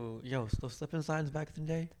 Oh, yo, those slipping signs back in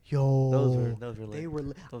the day. Yo, Those were lit. they were.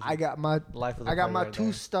 Those I were got my life of the I got party my right two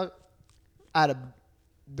there. stuck out of.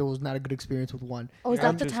 There was not a good experience with one. Oh, is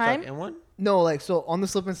You're that the too stuck time? in one? No, like so on the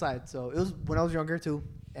slipping side. So it was when I was younger too,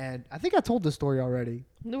 and I think I told this story already.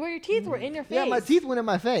 Where your teeth were in your face. Yeah, my teeth went in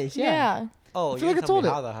my face. Yeah. Yeah. Oh, I you feel like didn't I tell me told it.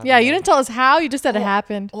 how that happened. Yeah, you though. didn't tell us how. You just said it Oh.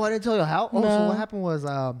 happened. Oh, I didn't tell you how. Oh, so No. what happened was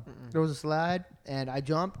there was a slide and I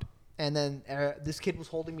jumped and then this kid was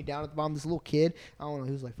holding me down at the bottom. This little kid, I don't know,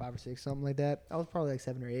 he was like 5 or 6, something like that. I was probably like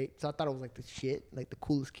 7 or 8, so I thought it was like the shit, like the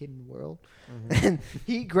coolest kid in the world. And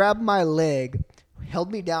he grabbed my leg,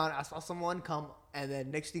 held me down. I saw someone come, and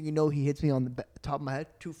then next thing you know, he hits me on the top of my head.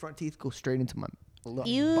 2 front teeth go straight into my Bottom lip.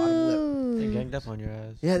 They Ew. ganged up on your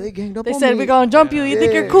ass. Yeah, they ganged up They on said me. we're gonna jump you. You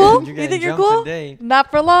think you're Yeah. cool? You're You getting think you're jumped cool? today.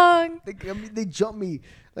 Not for long. They jumped me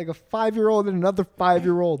like a 5-year-old and another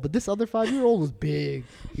 5-year-old. But this other 5-year-old was big.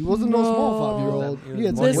 He wasn't no small No. 5-year-old. It He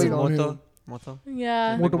had was some weight on moto. him. Moto.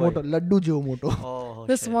 Yeah. Big Moto boy. moto. Laddu jo moto. Oh,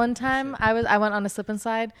 This shit. one time I went on a slip and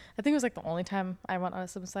slide. I think it was like the only time I went on a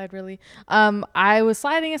slip and slide really. I was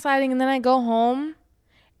sliding and then I go home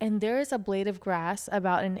and there is a blade of grass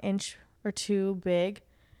about an inch or two big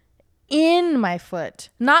in my foot.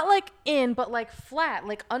 Not like in, but like flat,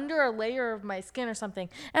 like under a layer of my skin or something.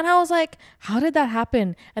 And I was like, how did that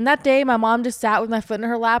happen? And that day my mom just sat with my foot in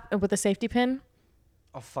her lap and with a safety pin.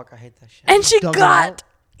 Oh fuck! I hate that shit. And she Dug it got, out?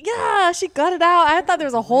 yeah, she got it out. I thought there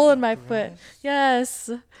was a hole in my foot. Yes,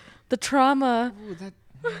 the trauma. Ooh, that,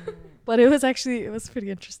 But it was pretty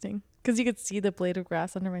interesting because you could see the blade of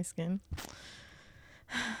grass under my skin.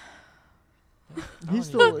 he's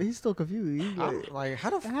still confused. He's like, Like how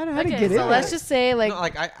the f- how did Okay, get so in? let's just say like, no,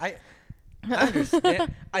 like I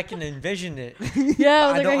understand. I can envision it. yeah,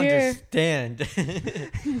 I was I like don't right here.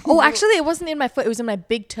 understand. Oh, actually, it wasn't in my foot. It was in my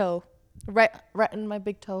big toe, right in my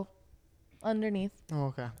big toe, underneath. Oh,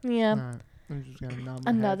 okay. Yeah. Alright. I'm just gonna nod my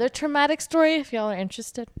Another traumatic story, if y'all are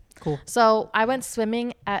interested. Cool. So I went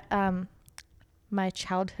swimming at my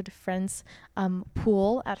childhood friend's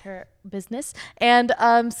pool at her business, and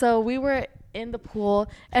so we were in the pool,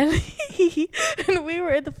 and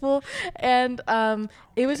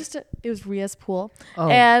it was Ria's pool, Oh.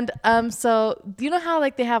 and so do you know how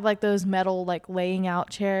like they have like those metal like laying out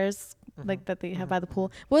chairs like that they have by the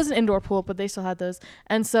pool? It was an indoor pool, but they still had those.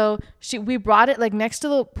 And so we brought it like next to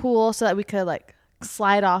the pool so that we could like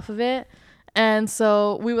slide off of it. And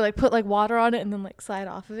so we would like put like water on it and then like slide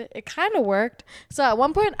off of it. It kind of worked. So at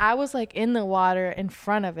one point I was like in the water in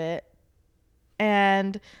front of it,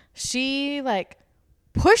 and she like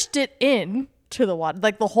pushed it in to the water,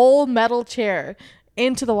 like the whole metal chair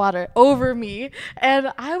into the water over me.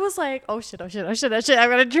 And I was like, oh shit, I'm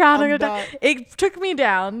gonna drown. I'm done. It took me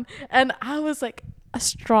down, and I was like a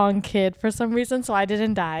strong kid for some reason, so I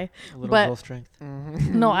didn't die. A little But girl strength.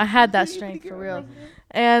 no, I had that strength for real.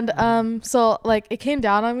 And so like it came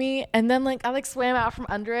down on me, and then like I like swam out from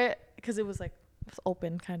under it because it was like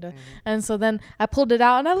open kind of. And so then I pulled it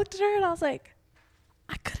out and I looked at her and I was like,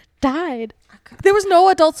 I could have died. There was no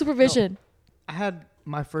adult supervision. I had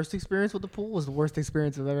my first experience with the pool was the worst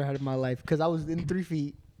experience I've ever had in my life because I was in 3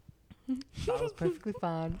 feet. I was perfectly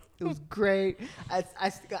fine. It was great.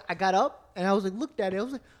 I got up and I was like, looked at it. I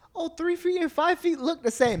was like, oh, 3 feet and 5 feet look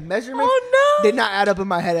the same. Measurements Oh no. did not add up in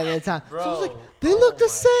my head at that time. So I was like, Bro. they look the Oh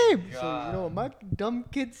my same. So God. you know what my dumb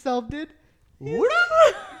kid self did? 5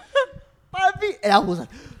 feet. And I was like,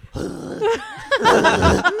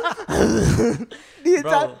 the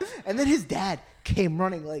entire, Bro. and then his dad came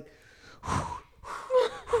running like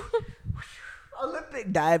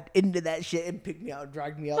Olympic dived into that shit and picked me out,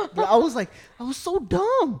 dragged me up. But I was so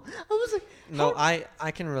dumb. I was like, No,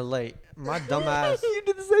 I can relate. My dumb ass. you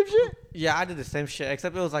did the same shit. Yeah, I did the same shit,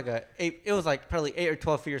 except it was like it was like probably 8 or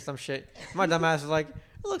 12 feet or some shit. My dumb ass was like,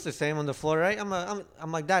 it looks the same on the floor, right?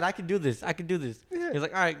 I'm like, Dad, I can do this. Yeah. He's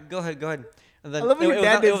like, all right, go ahead. And then I love how your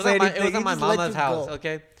dad didn't say it was anything. at He my just let mama's you house, go.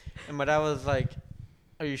 okay? And my dad was like,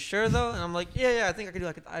 are you sure though? And I'm like, yeah, I think I can do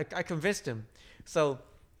it. I convinced him. So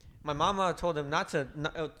my mama told him not to.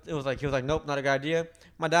 He was like, nope, not a good idea.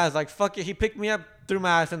 My dad's like, fuck it. He picked me up, threw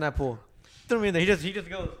my ass in that pool, threw me in there. He just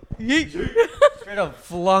goes, straight up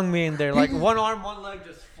flung me in there, like one arm, one leg,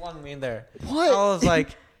 just flung me in there. What? I was like,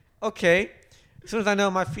 okay. As soon as I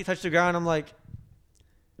know my feet touch the ground, I'm like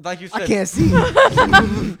you said. I can't see.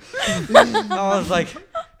 I was like,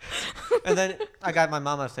 and then I got my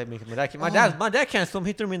mama to save me. My dad can't swim.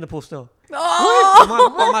 He threw me in the pool still.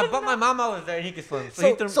 Oh. But my mama was there and he could swim. So,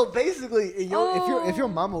 he threw So basically, if your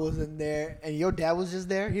mama wasn't there and your dad was just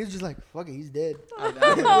there, he was just like, fuck it, he's dead. Like,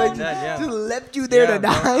 Dead, yeah. just left you there to bro,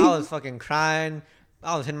 die. I was fucking crying.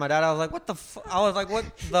 I was hitting my dad. I was like, what the fuck? I was like, what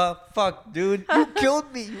the fuck, dude? You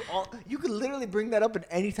killed me. You could literally bring that up in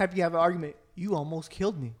any type you have an argument. You almost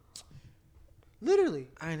killed me. Literally.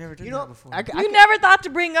 I never did You that know, before. You never thought to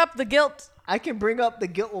bring up the guilt. I can bring up the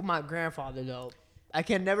guilt with my grandfather though. I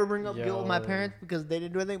can never bring up guilt with my Yo. parents because they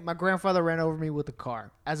didn't do anything. My grandfather ran over me with a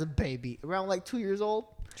car as a baby, around like 2 years old.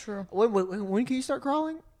 True. When can you start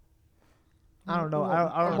crawling? I don't know.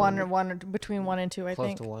 I don't know. One or between 1 and 2, I Close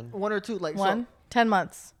think. to one. 1 or 2, like so- 1, 10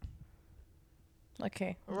 months.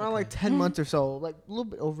 Okay. around like 10 months or so, like a little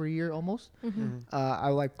bit over a year almost. Mm-hmm.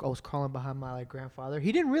 I was crawling behind my like grandfather.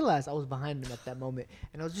 He didn't realize I was behind him at that moment,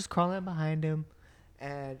 and I was just crawling behind him,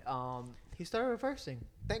 and he started reversing.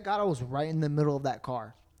 Thank God I was right in the middle of that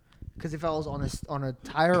car, Because if I was on a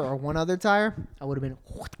tire or one other tire, I would have been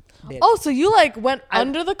dead. Oh, so you like went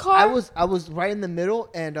under the car? I was right in the middle,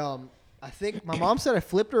 and I think my mom said I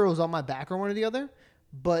flipped her. It was on my back or one or the other,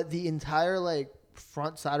 but the entire like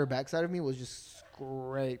front side or back side of me was just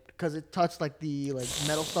scraped because it touched like the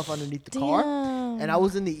metal stuff underneath the car. And I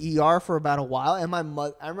was in the ER for about a while, and I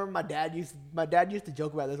remember my dad used to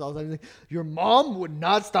joke about this all the time. He's like, your mom would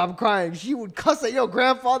not stop crying. She would cuss at your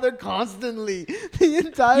grandfather constantly the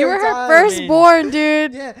entire time. You were her firstborn,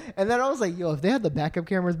 dude. Yeah, and then I was like, yo, if they had the backup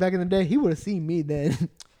cameras back in the day, he would have seen me then.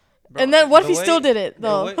 Bro, And then what if he still did it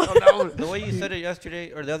though? The way you said it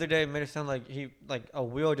yesterday or the other day made it sound like a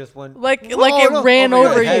wheel just went. Like it ran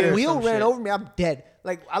over head you. or A wheel some ran shit. over me. I'm dead.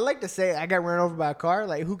 Like I like to say, I got ran over by a car.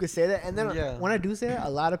 Like who could say that? And then Yeah. when I do say that, a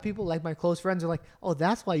lot of people, like my close friends, are like, "Oh,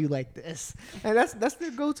 that's why you like this," and that's their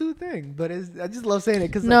go-to thing. But I just love saying it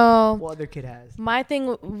because No. what other kid has? My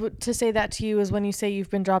thing to say that to you is when you say you've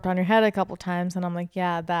been dropped on your head a couple times, and I'm like,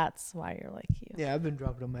 yeah, that's why you're like you. Yeah, I've been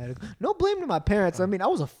dropped on my head. No blame to my parents. I mean, I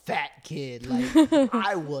was a fat kid. Like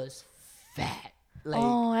I was fat. Like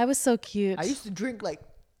Oh, I was so cute. I used to drink like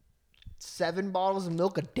 7 bottles of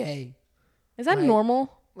milk a day. Is that Right.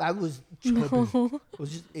 normal? I was chubby. I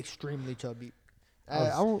was just extremely chubby. I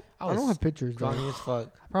don't have pictures. Though. Scrawny as fuck.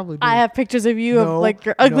 I probably do. I have pictures of you No, of like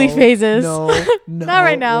your ugly no, phases. No, no, Not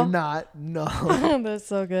right now. we're not. No. That's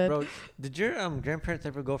so good. Bro, did your grandparents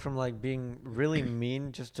ever go from like being really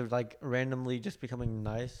mean just to like randomly just becoming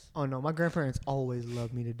nice? Oh no, my grandparents always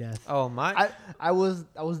loved me to death. Oh my! I was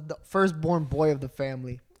the firstborn boy of the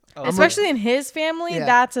family. Oh, Especially in his family, Yeah.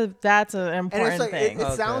 that's an And important it's like thing.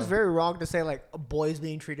 it sounds Okay. very wrong to say like a boy's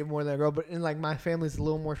being treated more than a girl, but in like my family's a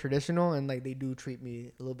little more traditional and like they do treat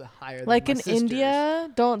me a little bit higher. Like than in my sisters. India,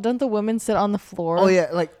 don't the women sit on the floor? Oh yeah,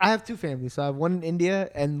 like I have 2 families. So I have one in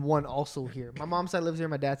India and one also here. My mom's side lives here.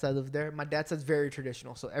 My dad's side lives there. My dad's side's very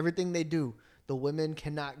traditional. So everything they do, the women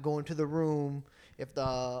cannot go into the room if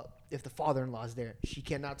the father-in-law's there. She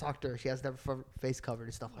cannot talk to her. She has to have her face covered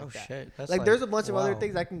and stuff like Oh that. shit! That's Like there's a bunch of other wow.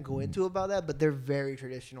 things I can go into about that, but they're very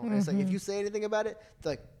traditional. And it's like if you say anything about it, it's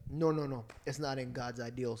like no, it's not in God's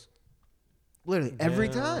ideals. Literally every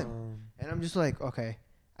time. Damn. And I'm just like, okay,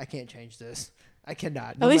 I can't change this. I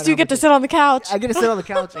cannot. At least you get to sit on the couch. I get to sit on the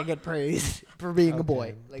couch and get praised for being a boy.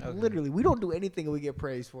 Okay, Like okay. literally, we don't do anything and we get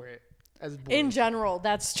praised for it as boys. In general,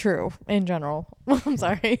 that's true. In general, I'm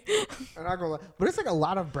sorry. I'm not gonna lie. But it's like a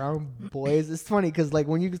lot of brown boys. It's funny because like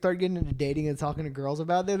when you start getting into dating and talking to girls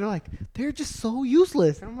about it, they're like, they're just so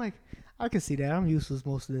useless. And I'm like, I can see that. I'm useless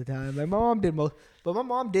most of the time. Like my mom did most, but my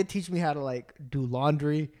mom did teach me how to like do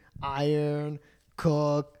laundry, iron,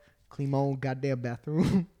 cook, clean my own goddamn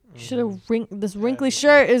bathroom. Should have this wrinkly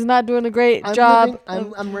shirt is not doing a great job.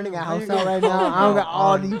 I'm renting a How you house gonna out right call now. them I don't got out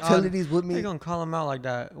all the on- utilities with How you me. gonna call him out like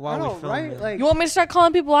that while I know, we film right? it? Like, You want me to start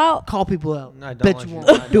calling people out? call people out. No, I don't Bet want you you.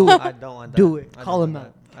 won't. Do it. I don't want that. Do it. I don't Call want him that.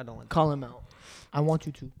 out. I don't want that. Call him out. I want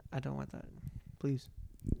you to. I don't want that. Please.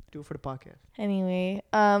 Do it for the podcast. Anyway,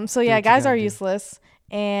 so yeah, what you guys gotta are do. useless.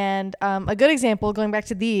 And a good example, going back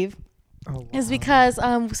to Deeve, Oh, is because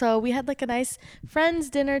so we had like a nice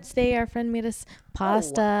friends dinner today. Our friend made us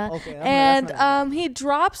pasta, Okay, and he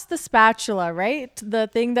drops the spatula, right, the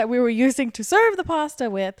thing that we were using to serve the pasta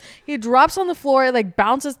with. He drops on the floor, it like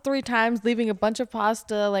bounces 3 times, leaving a bunch of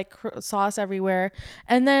pasta like sauce everywhere.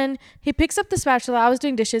 And then he picks up the spatula. I was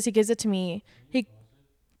doing dishes. He gives it to me. He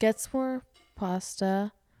gets more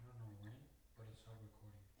pasta.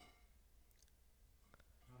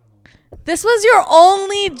 This was your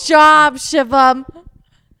only job, Shivam.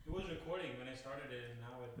 It was recording when I started it,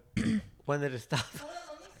 and now it. When did it stop,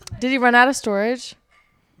 Did he run out of storage?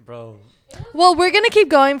 bro? Well, we're gonna keep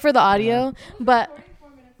going for the audio, but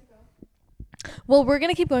we're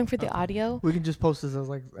gonna keep going for the audio. We can just post this as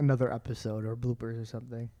like another episode or bloopers or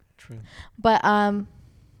something. True. But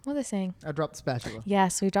what are they saying? I dropped the spatula. Yeah,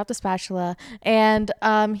 so he dropped the spatula, and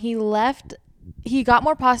he left. He got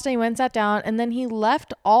more pasta. He went and sat down, and then he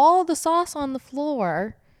left all the sauce on the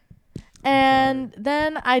floor. And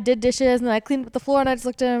then I did dishes, and I cleaned up the floor, and I just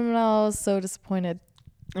looked at him, and I was so disappointed.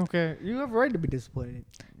 Okay, you have a right to be disappointed.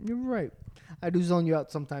 You're right. I do zone you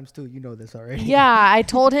out sometimes too. You know this already. Yeah, I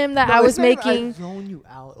told him that No, I was it's not even making. I zone you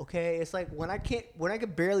out. Okay, it's like when I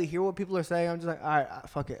can barely hear what people are saying. I'm just like, all right,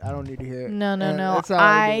 fuck it. I don't need to hear it. No. And that's how do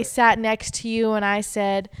I it. sat next to you and I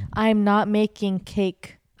said, I'm not making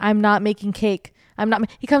cake. I'm not making cake. I'm not.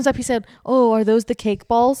 He comes up. He said, "Oh, are those the cake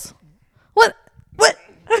balls?" What?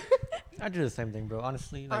 I do the same thing, bro.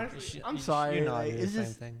 Honestly, like, Honestly, I'm sorry, You know, I like, do the it's same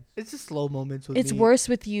just- thing. It's just slow moments with It's me. worse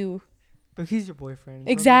with you. But he's your boyfriend.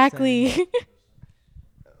 you Exactly. understand.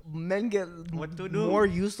 men get What to do? more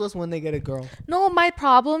useless when they get a girl. No, my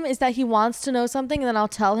problem is that he wants to know something and then I'll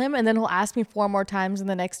tell him and then he'll ask me 4 more times in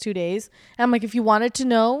the next 2 days. And I'm like, if you wanted to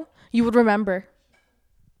know, you would remember.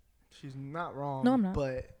 She's not wrong. No, I'm not.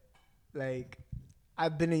 But like,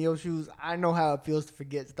 I've been in your shoes. I know how it feels to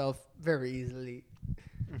forget stuff very easily.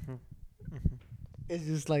 It's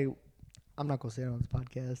just like, I'm not gonna say it on this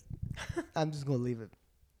podcast. I'm just gonna leave it.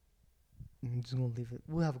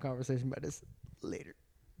 We'll have a conversation about this later.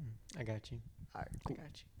 I got you. All right, cool. I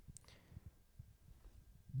got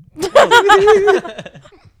you.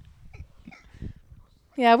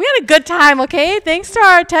 Yeah, we had a good time, okay? Thanks to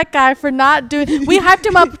our tech guy for not doing... We hyped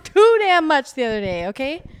him up too damn much the other day,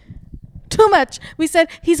 okay? Too much. We said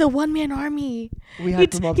he's a one-man army. We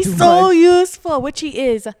hyped him up He's too so much. useful, which he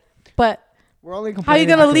is. But We're only how are you complaining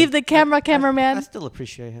going to because leave the cameraman? I still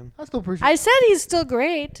appreciate him. I still appreciate. I said he's still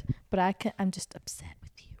great, but I'm just upset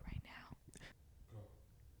with you right now.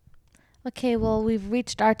 Okay, well, we've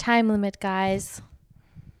reached our time limit, guys.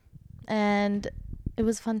 And it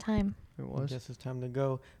was a fun time. It I was. guess it's time to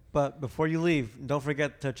go. But before you leave, don't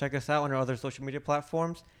forget to check us out on our other social media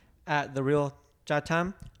platforms at The Real Chat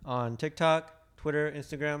Time on TikTok, Twitter,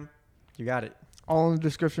 Instagram. You got it. All in the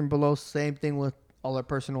description below. Same thing with all our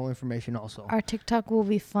personal information also. Our TikTok will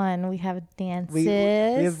be fun. We have dances.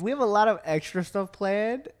 We have a lot of extra stuff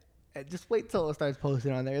planned. Just wait till it starts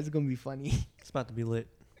posting on there. It's going to be funny. It's about to be lit.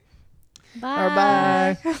 Bye. All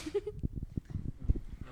right, bye.